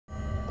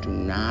Do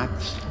not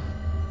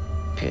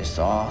piss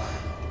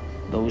off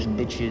those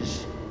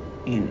bitches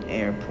in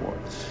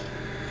airports.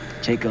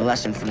 Take a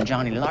lesson from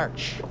Johnny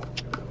Larch.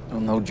 I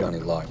don't know Johnny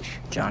Larch.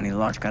 Johnny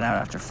Larch got out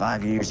after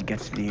 5 years. He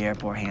gets to the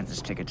airport, hands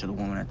his ticket to the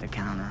woman at the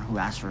counter who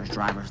asks for his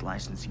driver's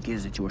license. He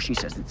gives it to her. She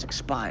says it's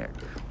expired.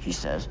 He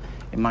says,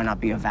 it might not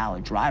be a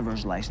valid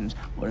driver's license,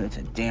 but it's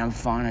a damn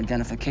fine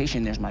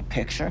identification. There's my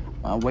picture.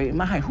 Wait,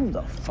 my who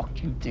the fuck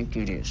do you think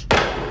it is?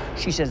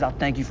 She says, I'll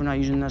thank you for not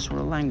using that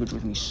sort of language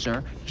with me,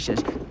 sir. He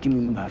says, give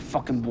me my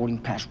fucking boarding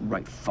pass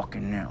right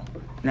fucking now.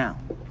 Now,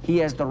 he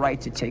has the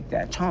right to take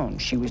that tone.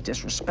 She was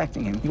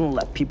disrespecting him. You don't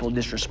let people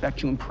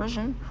disrespect you in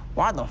prison.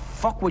 Why the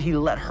fuck would he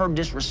let her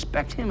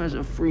disrespect him as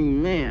a free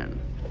man?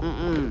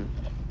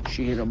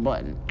 She hit a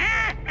button.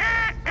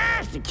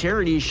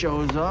 Security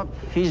shows up.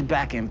 He's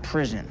back in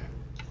prison.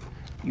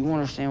 You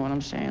understand what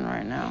I'm saying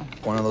right now?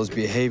 One of those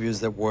behaviors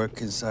that work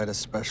inside a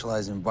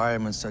specialized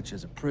environment such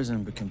as a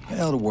prison but can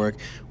fail to work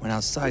when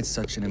outside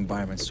such an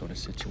environment sort of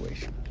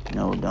situation.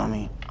 No,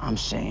 dummy. I'm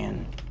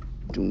saying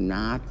do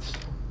not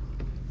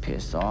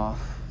piss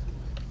off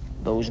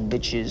those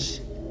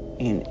bitches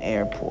in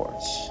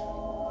airports.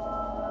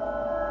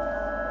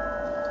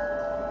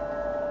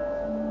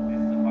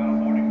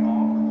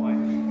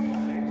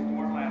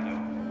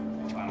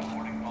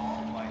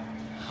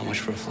 How much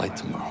for a flight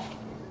tomorrow?